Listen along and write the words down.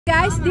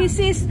Guys, this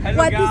is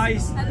hello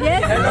guys.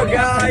 Yes. Hello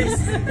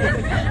guys.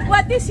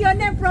 What is your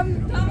name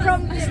from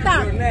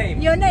start?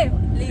 Your name?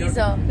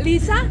 Lisa.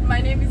 Lisa?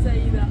 My name is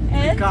Aida.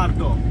 And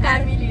Ricardo.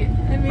 Emily.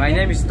 My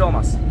name is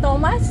Thomas.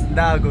 Thomas?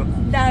 Dago.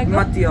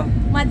 Matteo.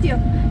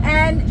 Matteo.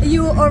 And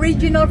you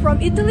original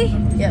from Italy?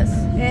 Yes.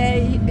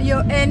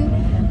 You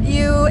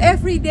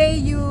every day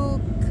you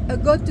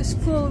go to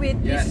school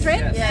with this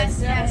train? Yes.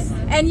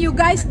 And you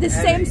guys the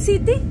same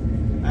city?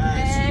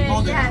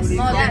 Yes.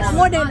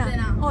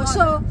 Modena. Oh,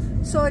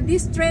 so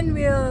this train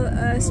will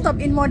stop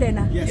in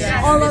Modena. Yes.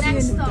 All of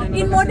you.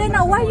 In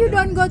Modena, why you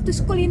don't go to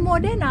school in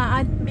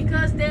Modena?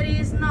 Because there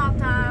is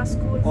not a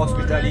school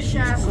Hospitality. for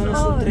chefs.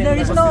 Oh, there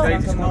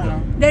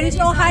is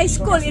no high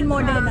school in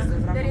Modena.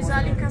 There is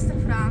only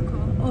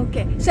Castelfranco.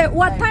 Okay. So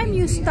what time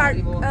you start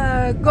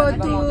go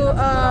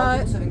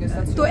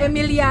to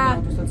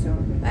Emilia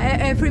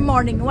every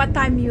morning? What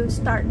time you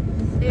start?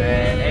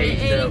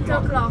 8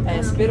 o'clock.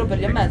 Spero per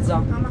le e mezza.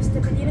 No, ma ste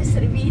pedine è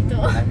servito.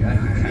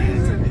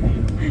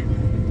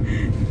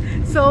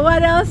 So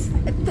what else?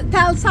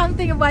 Tell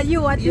something about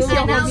you. What is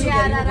your hobby?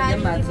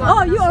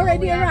 Oh, you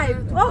already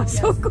arrived. Oh,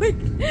 so quick.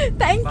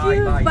 Thank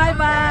you. Bye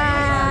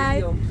bye.